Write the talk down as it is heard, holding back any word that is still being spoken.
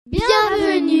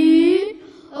Bienvenue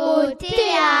au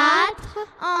théâtre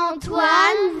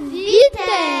Antoine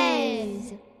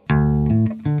Vitez.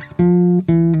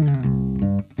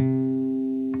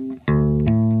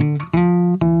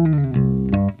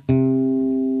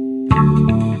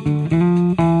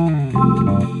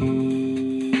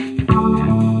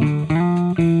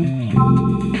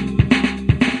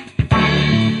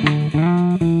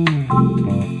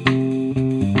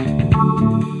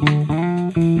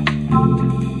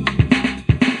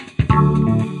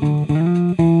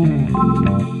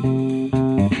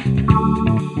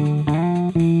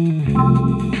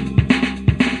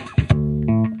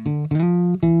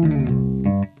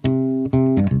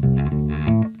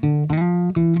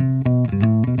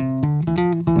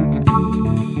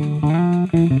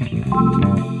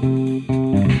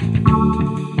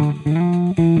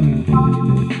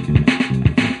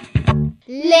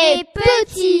 Les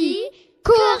petits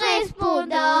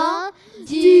correspondants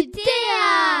du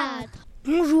théâtre.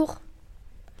 Bonjour,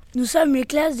 nous sommes les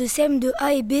classes de CM2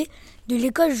 A et B de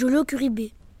l'école Joliot-Curie B.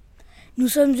 Nous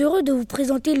sommes heureux de vous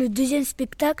présenter le deuxième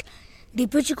spectacle des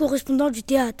Petits Correspondants du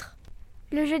théâtre.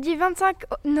 Le jeudi 25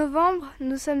 novembre,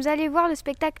 nous sommes allés voir le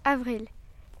spectacle Avril.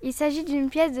 Il s'agit d'une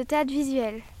pièce de théâtre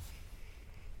visuel.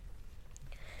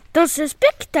 Dans ce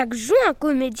spectacle jouent un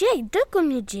comédien et deux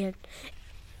comédiennes.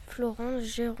 Florence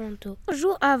Gérondeau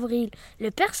joue Avril, le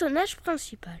personnage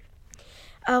principal.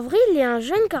 Avril est un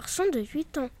jeune garçon de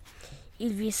 8 ans.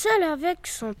 Il vit seul avec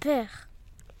son père.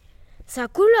 Sa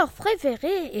couleur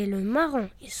préférée est le marron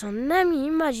et son ami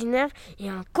imaginaire est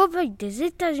un cow-boy des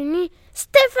États-Unis,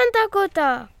 Stephen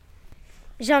Dakota.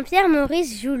 Pierre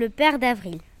Morice joue le père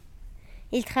d'Avril.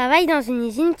 Il travaille dans une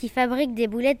usine qui fabrique des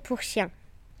boulettes pour chiens.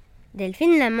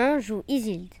 Delphine Lamand joue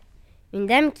Isilde, une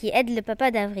dame qui aide le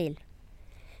papa d'Avril.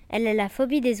 Elle a la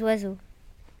phobie des oiseaux.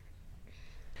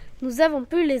 Nous avons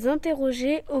pu les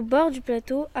interroger au bord du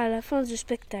plateau à la fin du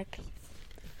spectacle.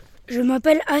 Je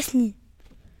m'appelle Asmi.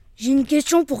 J'ai une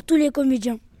question pour tous les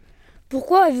comédiens.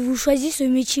 Pourquoi avez-vous choisi ce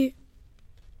métier ?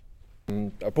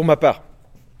 Pour ma part,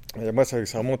 moi ça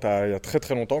remonte à il y a très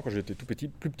très longtemps, quand j'étais tout petit,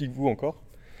 plus petit que vous encore.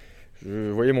 Je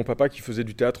voyais mon papa qui faisait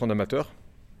du théâtre en amateur.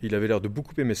 Il avait l'air de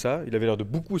beaucoup aimer ça, il avait l'air de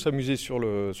beaucoup s'amuser sur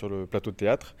le plateau de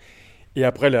théâtre. Et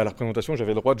après, à la représentation,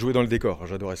 j'avais le droit de jouer dans le décor,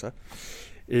 j'adorais ça.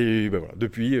 Et ben voilà,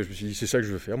 depuis, je me suis dit, c'est ça que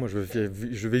je veux faire. Moi, je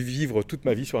vais vivre toute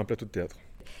ma vie sur un plateau de théâtre.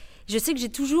 Je sais que j'ai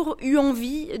toujours eu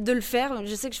envie de le faire.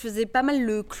 Je sais que je faisais pas mal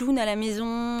le clown à la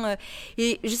maison.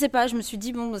 Et je sais pas, je me suis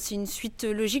dit, bon, c'est une suite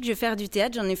logique, je vais faire du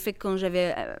théâtre. J'en ai fait quand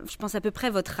j'avais, je pense, à peu près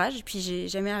votre âge. Puis j'ai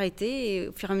jamais arrêté. Et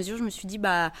au fur et à mesure, je me suis dit,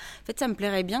 en fait, ça me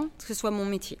plairait bien que ce soit mon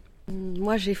métier.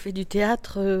 Moi, j'ai fait du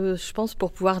théâtre, je pense,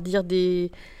 pour pouvoir dire des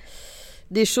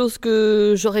choses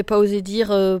que j'aurais pas osé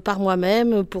dire par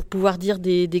moi-même, pour pouvoir dire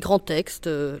des grands textes.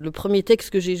 Le premier texte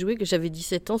que j'ai joué, que j'avais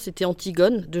 17 ans, c'était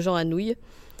Antigone de Jean Anouilh.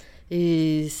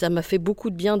 Et ça m'a fait beaucoup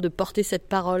de bien de porter cette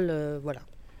parole, voilà.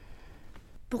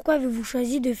 Pourquoi avez-vous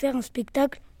choisi de faire un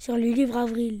spectacle sur le livre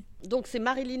Avril ? Donc c'est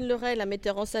Marguerite Leray, la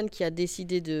metteur en scène, qui a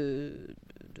décidé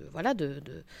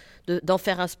d'en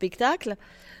faire un spectacle.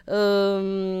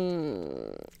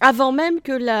 Avant même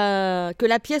que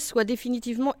la pièce soit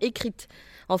définitivement écrite.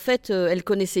 En fait, elle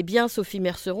connaissait bien Sophie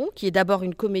Merceron, qui est d'abord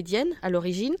une comédienne à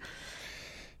l'origine.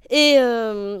 Et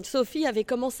Sophie avait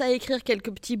commencé à écrire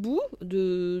quelques petits bouts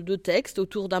de texte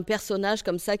autour d'un personnage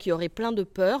comme ça qui aurait plein de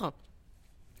peur.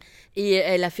 Et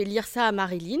elle a fait lire ça à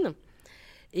Marilyn.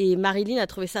 Et Marilyn a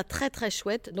trouvé ça très très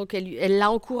chouette. Donc elle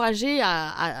l'a encouragée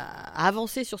à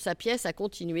avancer sur sa pièce, à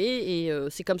continuer. Et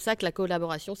c'est comme ça que la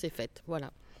collaboration s'est faite.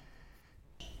 Voilà.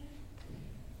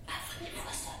 Avril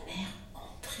voit sa mère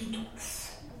entrer dans le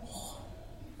four.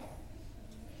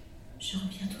 Je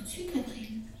reviens tout de suite, Avril.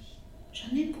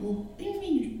 J'en ai pour 1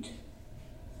 minute.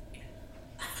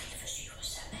 Avril veut suivre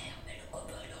sa mère, mais le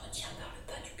cow-boy le retient par le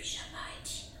bas du pyjama et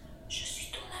dit « Je suis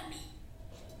ton ami ».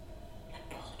 La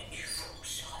porte du four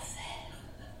se referme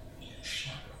et le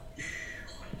chien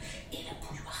hurle et la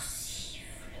bouilloire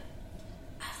siffle.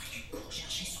 Avril court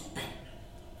chercher son père.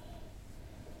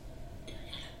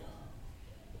 Derrière la porte,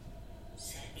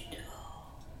 celle du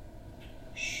dehors.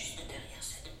 Juste derrière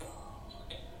cette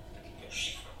porte, le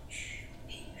chien hurle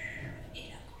et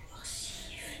la bouilloire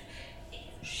siffle.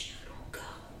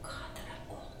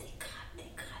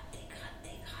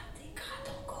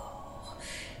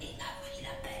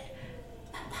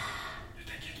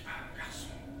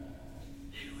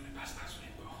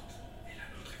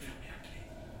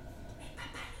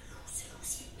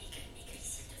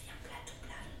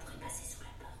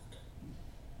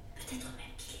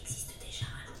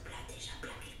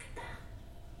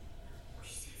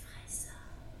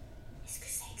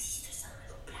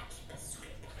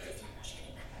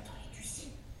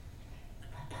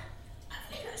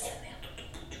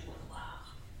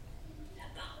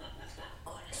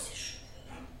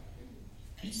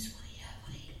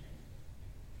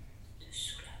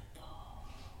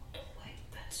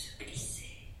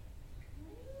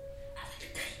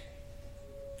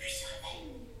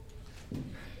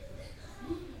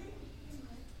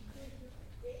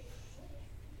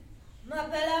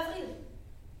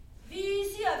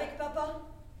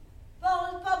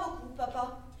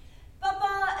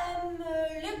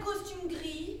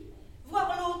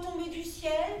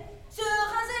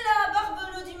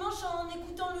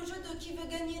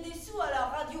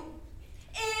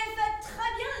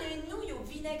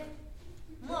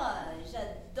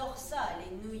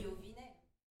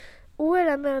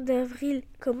 la mère d'Avril.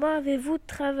 Comment avez-vous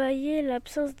travaillé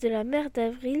l'absence de la mère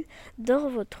d'Avril dans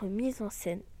votre mise en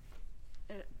scène?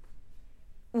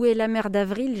 Où est la mère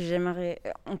d'Avril? J'aimerais.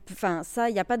 Enfin, ça,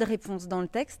 il n'y a pas de réponse dans le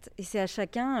texte. Et c'est à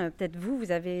chacun. Peut-être vous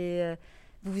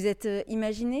vous êtes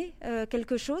imaginé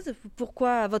quelque chose?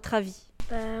 Pourquoi, à votre avis?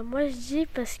 Moi, je dis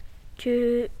parce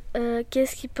que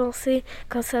qu'est-ce qu'il pensait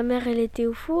quand sa mère elle était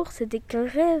au four? C'était qu'un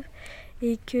rêve.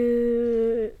 Et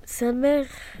que sa mère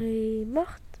est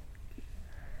morte.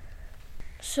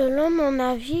 Selon mon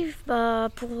avis,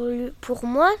 pour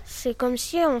moi, c'est comme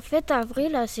si en fait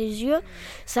Avril, à ses yeux,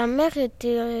 sa mère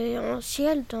était en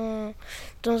ciel dans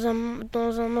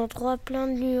un endroit plein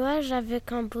de nuages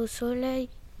avec un beau soleil.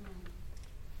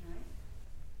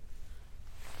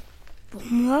 Pour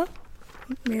moi,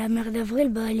 la mère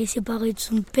d'Avril, elle est séparée de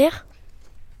son père.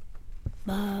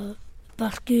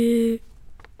 Parce que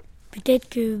peut-être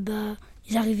que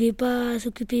ils n'arrivaient pas à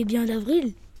s'occuper bien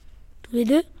d'Avril, tous les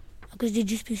deux, à cause des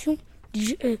disputes. Voilà,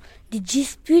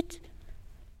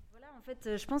 en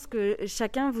fait, je pense que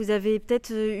chacun, vous avez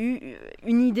peut-être eu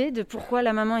une idée de pourquoi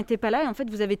la maman n'était pas là. Et en fait,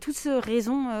 vous avez tous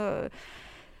raison.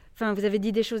 Vous avez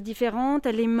dit des choses différentes.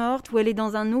 Elle est morte ou elle est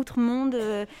dans un autre monde.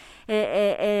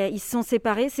 Ils se sont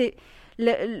séparés.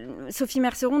 Sophie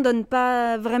Merceron ne donne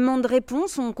pas vraiment de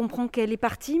réponse. On comprend qu'elle est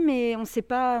partie, mais on ne sait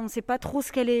pas trop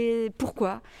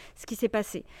pourquoi, ce qui s'est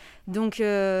passé. Donc,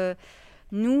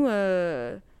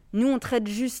 nous, on traite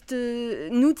juste,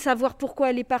 nous, de savoir pourquoi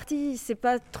elle est partie. C'est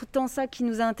pas tant ça qui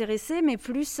nous a intéressés, mais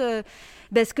plus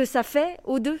ce que ça fait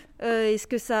aux deux. Et ce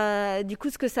que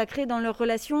ça crée dans leur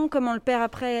relation, comment le père,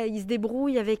 après, il se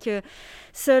débrouille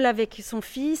seul avec son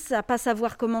fils, à pas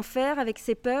savoir comment faire, avec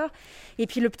ses peurs. Et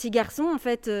puis le petit garçon, en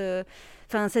fait,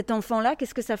 cet enfant-là,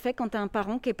 qu'est-ce que ça fait quand tu as un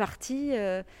parent qui est parti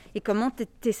et comment tu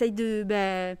essayes de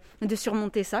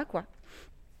surmonter ça, quoi.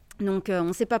 Donc, on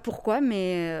ne sait pas pourquoi,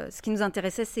 mais ce qui nous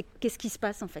intéressait, c'est qu'est-ce qui se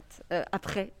passe, en fait,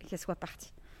 après qu'elle soit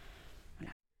partie.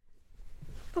 Voilà.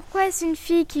 Pourquoi est-ce une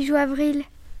fille qui joue Avril?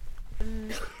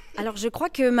 Alors, je crois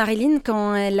que Marilyn,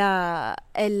 quand elle a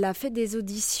fait des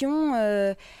auditions,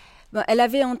 elle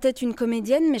avait en tête une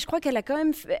comédienne, mais je crois qu'elle a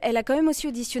quand même aussi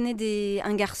auditionné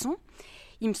un garçon,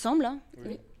 il me semble. Hein.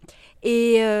 Oui.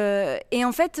 Et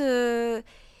en fait...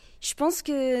 je pense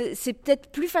que c'est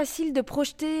peut-être plus facile de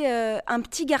projeter un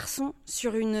petit garçon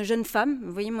sur une jeune femme.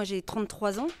 Vous voyez, moi j'ai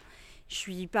 33 ans,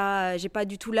 j'ai pas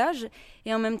du tout l'âge.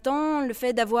 Et en même temps, le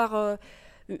fait d'avoir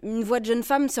une voix de jeune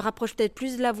femme se rapproche peut-être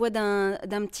plus de la voix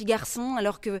d'un petit garçon,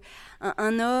 alors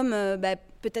qu'un homme,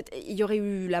 peut-être il y aurait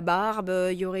eu la barbe,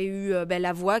 il y aurait eu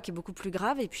la voix qui est beaucoup plus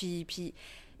grave, et puis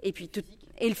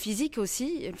le physique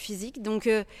aussi, Donc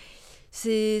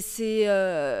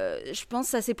je pense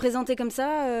que ça s'est présenté comme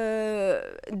ça,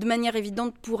 de manière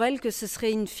évidente pour elle, que ce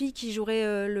serait une fille qui jouerait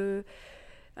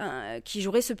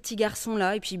ce petit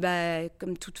garçon-là. Et puis,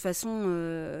 comme de toute façon,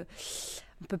 on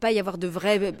ne peut pas y avoir de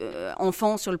vrais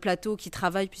enfants sur le plateau qui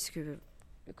travaillent, puisque le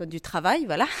code du travail,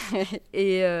 voilà.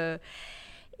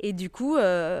 Et du coup,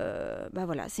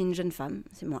 voilà, c'est une jeune femme,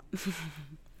 c'est moi. Du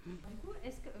coup,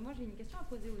 moi j'ai une question à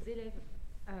poser aux élèves.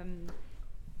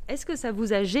 Est-ce que ça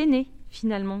vous a gêné,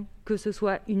 finalement, que ce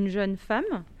soit une jeune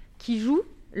femme qui joue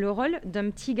le rôle d'un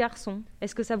petit garçon?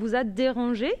 Est-ce que ça vous a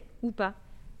dérangé ou pas,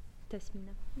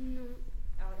 Tasmina? Non.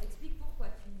 Alors, explique pourquoi.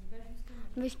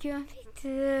 Parce qu'en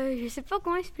fait, je sais pas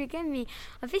comment expliquer, mais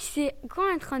en fait, c'est quand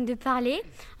on est en train de parler,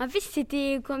 en fait,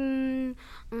 c'était comme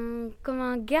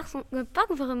un garçon,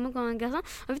 pas vraiment comme un garçon,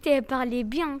 en fait, elle parlait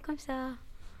bien, comme ça.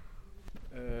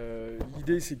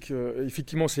 L'idée, c'est que,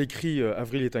 effectivement, c'est écrit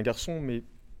Avril est un garçon, mais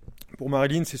pour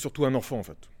Marilyn, c'est surtout un enfant, en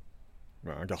fait.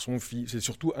 Un garçon, fille, c'est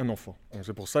surtout un enfant. Donc,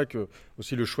 c'est pour ça que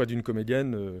aussi le choix d'une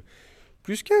comédienne,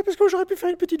 parce que j'aurais pu faire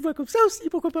une petite voix comme ça aussi,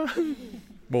 pourquoi pas.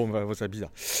 Bon, c'est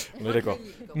bizarre. On est d'accord.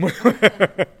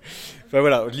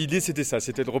 Voilà, l'idée c'était ça,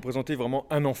 c'était de représenter vraiment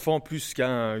un enfant plus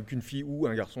qu'une fille ou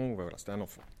un garçon. Voilà, c'était un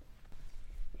enfant.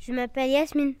 Je m'appelle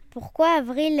Yasmine. Pourquoi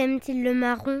Avril aime-t-il le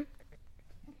marron?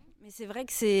 Mais c'est vrai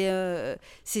que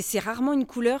c'est rarement une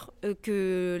couleur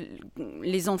que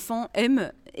les enfants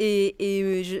aiment.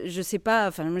 Et je sais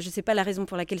pas, moi je sais pas la raison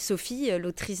pour laquelle Sophie,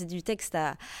 l'autrice du texte,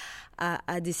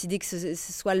 a décidé que ce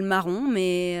soit le marron,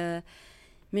 mais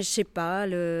je sais pas,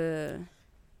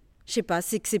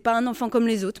 c'est que c'est pas un enfant comme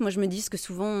les autres. Moi je me dis que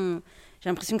souvent j'ai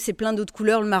l'impression que c'est plein d'autres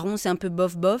couleurs. Le marron c'est un peu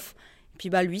bof, et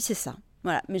puis lui c'est ça.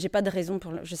 Voilà, mais j'ai pas de raison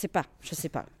pour je sais pas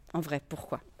en vrai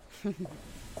pourquoi.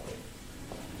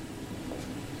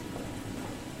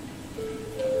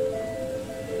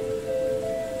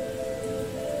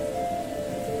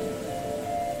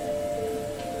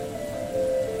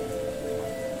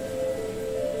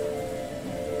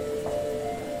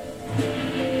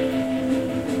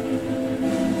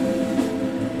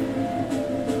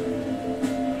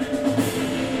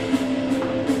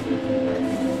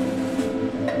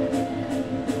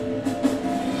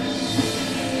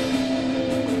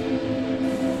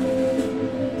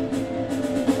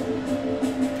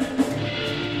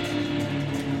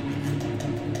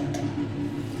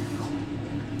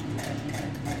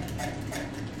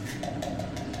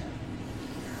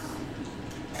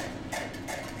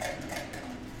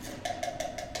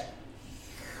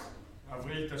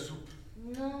 soupe.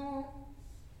 Non.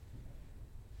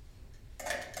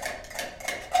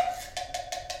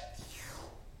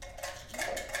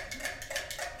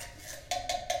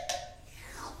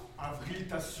 Avril,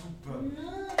 ta soupe.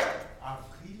 Non.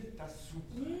 Avril, ta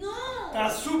soupe. Non. Ta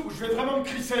soupe ou je vais vraiment me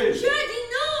crisser. Je dis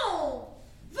non.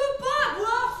 Veux pas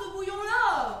boire ce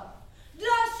bouillon-là. De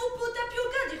la soupe au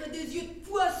tapioca dirait des yeux de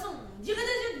poisson. Dirait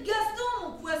des yeux de Gaston,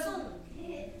 mon poisson.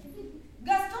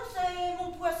 Gaston, c'est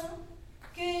mon poisson.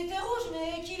 Qui était rouge,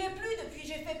 mais qui l'est plus depuis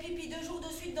j'ai fait pipi 2 jours de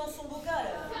suite dans son bocal.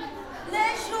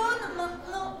 Les jaunes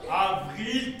maintenant.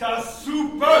 Avril, ta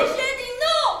soupe. Mais j'ai dit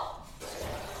non.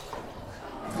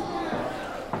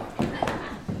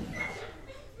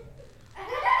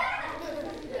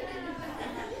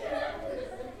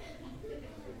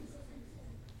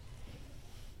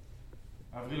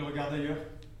 Avril, regarde ailleurs.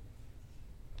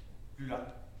 Plus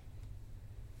là.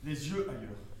 Les yeux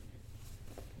ailleurs.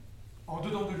 En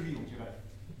dedans de lui, on dirait.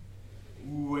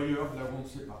 Ou ailleurs, là où on ne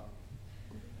sait pas.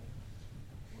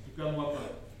 En tout cas, moi pas.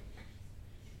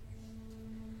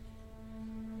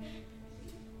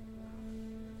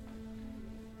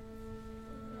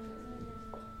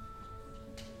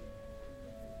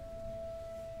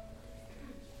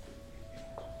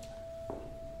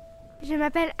 Je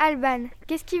m'appelle Alban.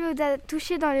 Qu'est-ce qui vous a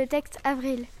touché dans le texte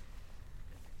Avril ?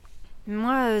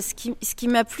 Moi, ce qui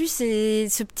m'a plu, c'est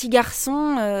ce petit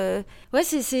garçon. Ouais,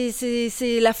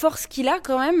 c'est la force qu'il a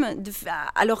quand même,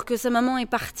 alors que sa maman est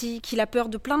partie, qu'il a peur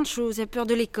de plein de choses. Il a peur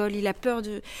de l'école, il a peur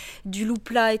du loup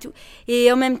plat et tout.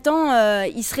 Et en même temps,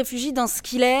 il se réfugie dans ce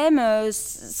qu'il aime,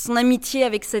 son amitié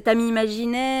avec cet ami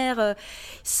imaginaire,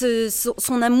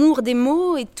 son amour des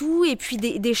mots et tout, et puis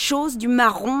des choses, du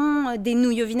marron, des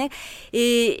nouilles au vinaigre.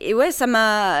 Et ouais, il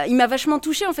m'a vachement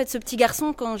touchée en fait, ce petit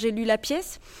garçon, quand j'ai lu la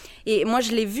pièce. Et moi,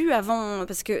 je l'ai vu avant,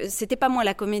 parce que c'était pas moi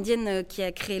la comédienne qui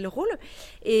a créé le rôle.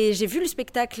 Et j'ai vu le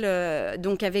spectacle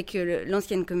donc avec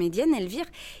l'ancienne comédienne, Elvire.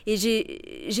 Et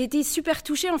j'ai été super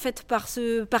touchée en fait par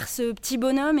ce petit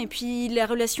bonhomme. Et puis la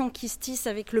relation qui se tisse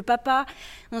avec le papa.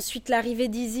 Ensuite, l'arrivée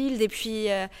d'Isilde. Et puis,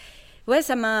 ouais,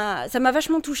 ça m'a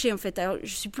vachement touchée en fait. Alors,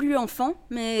 je suis plus enfant,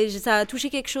 mais ça a touché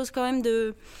quelque chose quand même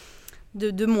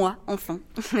de moi, enfant.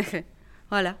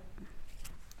 Voilà.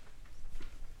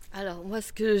 Alors, moi,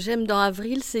 ce que j'aime dans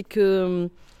Avril, c'est que,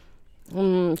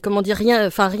 comment dire,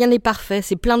 rien n'est parfait.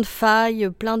 C'est plein de failles,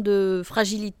 plein de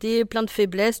fragilités, plein de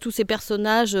faiblesses. Tous ces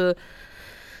personnages,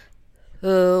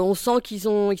 on sent qu'ils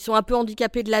sont un peu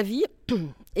handicapés de la vie.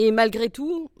 Et malgré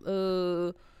tout,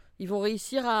 ils vont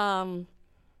réussir à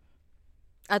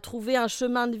trouver un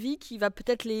chemin de vie qui va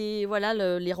peut-être les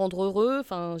rendre heureux,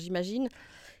 enfin, j'imagine.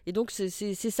 Et donc, c'est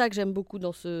ça que j'aime beaucoup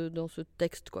dans ce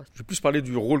texte, quoi. Je vais plus parler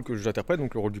du rôle que j'interprète,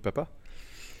 donc le rôle du papa.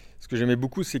 Ce que j'aimais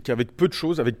beaucoup, c'est qu'avec peu de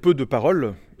choses, avec peu de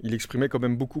paroles, il exprimait quand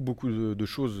même beaucoup de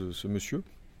choses, ce monsieur.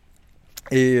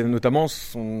 Et notamment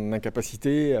son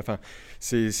incapacité, enfin,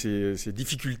 ses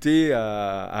difficultés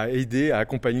à aider, à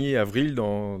accompagner Avril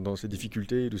dans ses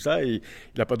difficultés et tout ça. Et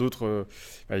il n'a pas d'autre...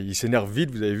 il s'énerve vite,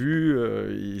 vous avez vu,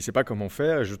 il ne sait pas comment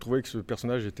faire. Je trouvais que ce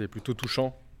personnage était plutôt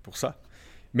touchant pour ça.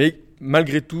 Mais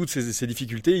malgré toutes ces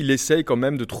difficultés, il essaye quand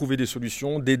même de trouver des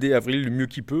solutions, d'aider Avril le mieux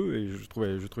qu'il peut, et je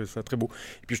trouvais ça très beau.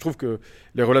 Et puis je trouve que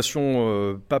les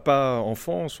relations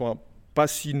papa-enfant sont pas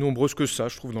si nombreuses que ça,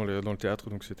 je trouve, dans le théâtre,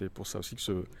 donc c'était pour ça aussi que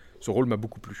ce rôle m'a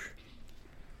beaucoup plu.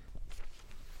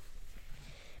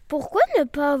 Pourquoi ne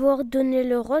pas avoir donné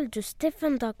le rôle de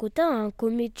Stéphane Dakota à un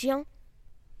comédien ?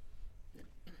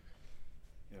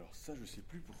 Alors ça, je sais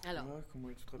plus pourquoi. Alors, comment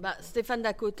tu te rappelles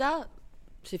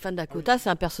Stéphane Dakota, c'est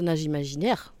un personnage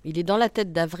imaginaire. Il est dans la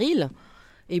tête d'Avril.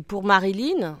 Et pour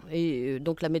Marilyn, et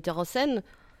donc la metteur en scène,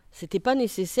 c'était pas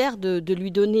nécessaire de lui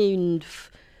donner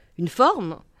une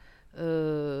forme.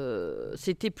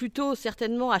 C'était plutôt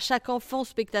certainement à chaque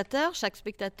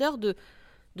spectateur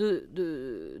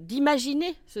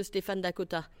d'imaginer ce Stéphane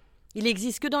Dakota. Il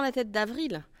n'existe que dans la tête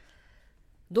d'Avril.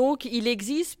 Donc il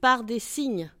existe par des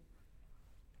signes.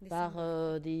 Par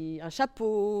un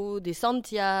chapeau, des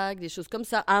Santiago, des choses comme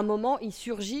ça. À un moment, il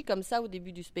surgit comme ça au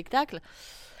début du spectacle.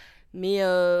 Mais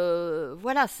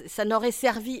voilà, ça n'aurait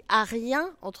servi à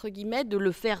rien, entre guillemets, de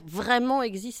le faire vraiment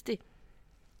exister.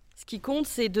 Ce qui compte,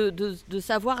 c'est de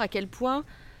savoir à quel point,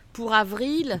 pour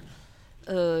Avril,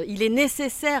 il est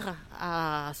nécessaire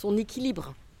à son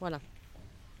équilibre. Voilà.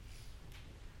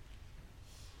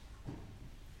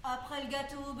 Après le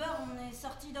gâteau au beurre, on est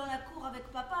sorti dans la cour avec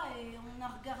papa et on a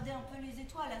regardé un peu les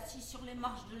étoiles assis sur les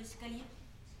marches de l'escalier.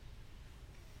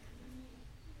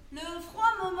 Le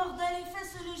froid me mordait les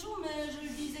fesses et les joues, mais je le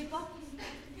disais pas.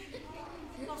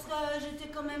 Parce que j'étais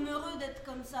quand même heureux d'être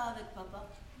comme ça avec papa.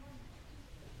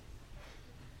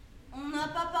 On n'a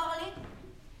pas parlé,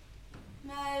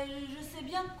 mais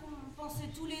pensé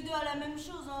tous les deux à la même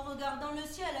chose en regardant le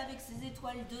ciel avec ses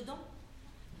étoiles dedans.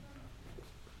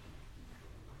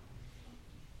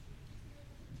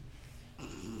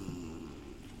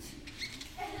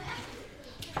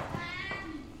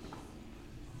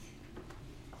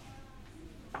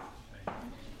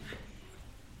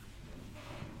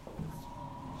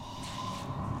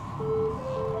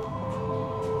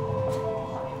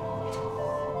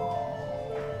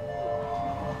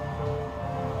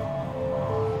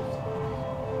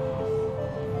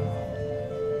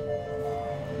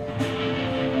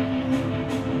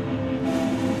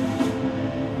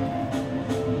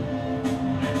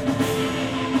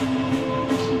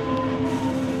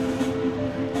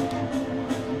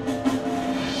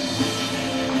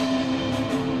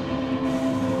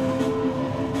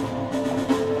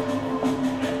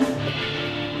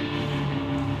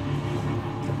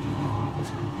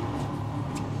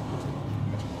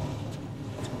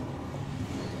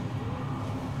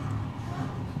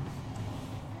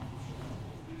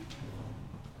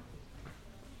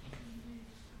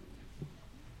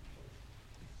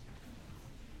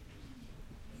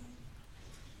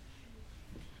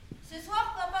 Ce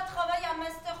soir, papa travaille à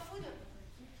Master Food.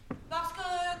 Parce que,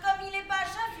 comme il n'est pas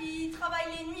chef, il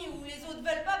travaille les nuits où les autres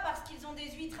veulent pas parce qu'ils ont des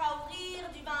huîtres à ouvrir,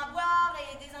 du vin à boire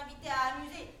et des invités à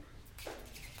amuser.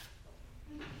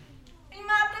 Il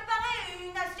m'a préparé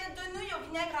une assiette de nouilles au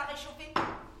vinaigre à réchauffer.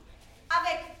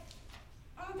 Avec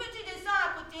un petit dessin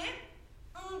à côté,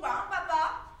 un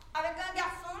papa, avec un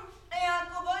garçon et un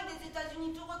cow-boy des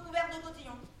États-Unis tout recouvert de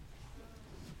cotillons.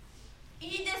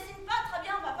 Il dessine pas très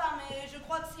bien, papa, mais je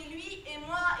crois que c'est lui et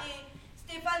moi et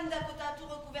Stéphane Dakota tout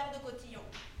recouvert de cotillons.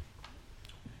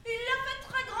 Il l'a fait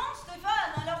très grand,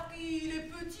 Stéphane, alors qu'il est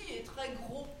petit et très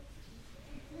gros.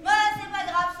 Mais c'est pas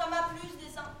grave, ça m'a plu ce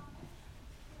dessin.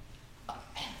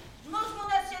 Je mange mon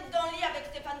assiette dans le lit avec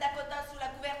Stéphane Dakota sous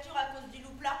la couverture à cause du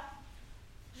loup-plat.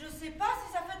 Je sais pas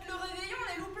si ça fête le réveillon,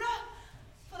 les loups-plats.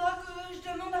 Faudra que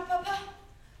je demande à papa.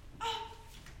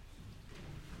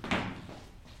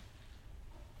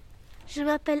 Je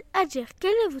m'appelle Adjer.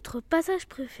 Quel est votre passage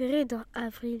préféré dans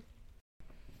Avril?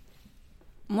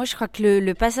 Moi, je crois que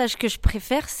le passage que je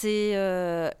préfère, c'est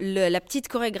la petite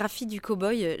chorégraphie du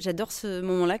cow-boy. J'adore ce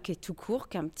moment-là qui est tout court,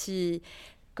 qui est un petit...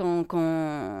 Donc,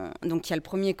 il y a le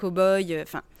premier cow-boy,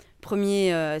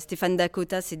 premier Stéphane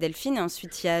Dakota, c'est Delphine. Et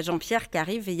ensuite, il y a Jean-Pierre qui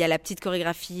arrive et il y a la petite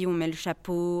chorégraphie, on met le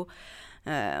chapeau,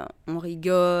 on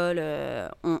rigole,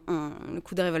 le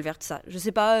coup de revolver, tout ça. Je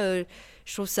sais pas,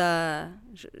 je trouve ça...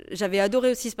 J'avais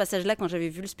adoré aussi ce passage-là quand j'avais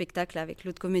vu le spectacle avec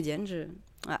l'autre comédienne.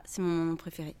 C'est mon moment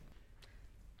préféré.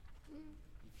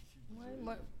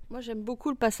 Moi, j'aime beaucoup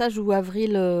le passage où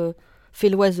Avril fait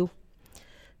l'oiseau.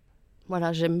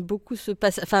 Voilà, j'aime beaucoup ce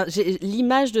passage. Enfin, j'ai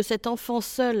l'image de cet enfant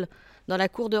seul dans la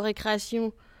cour de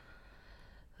récréation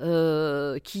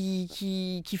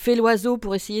qui fait l'oiseau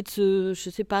pour essayer de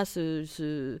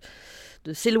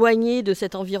de s'éloigner de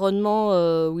cet environnement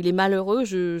où il est malheureux.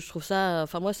 Je trouve ça,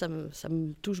 enfin moi, ça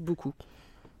me touche beaucoup.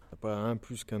 Pas un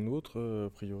plus qu'un autre, a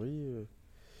priori.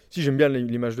 Si, j'aime bien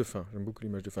l'image de fin. J'aime beaucoup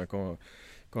l'image de fin. Quand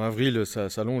Avril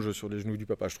s'allonge sur les genoux du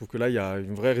papa, je trouve que là, il y a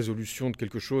une vraie résolution de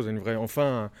quelque chose,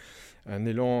 un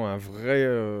élan, un vrai...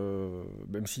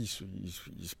 même s'ils se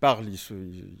parlent, ils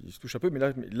se touchent un peu, mais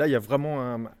là il y a vraiment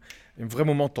un vrai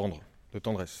moment de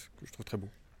tendresse, que je trouve très beau.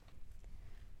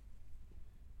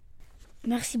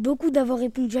 Merci beaucoup d'avoir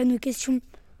répondu à nos questions.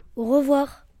 Au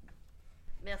revoir.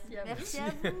 Merci à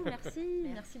vous.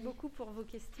 Merci beaucoup pour vos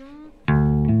questions.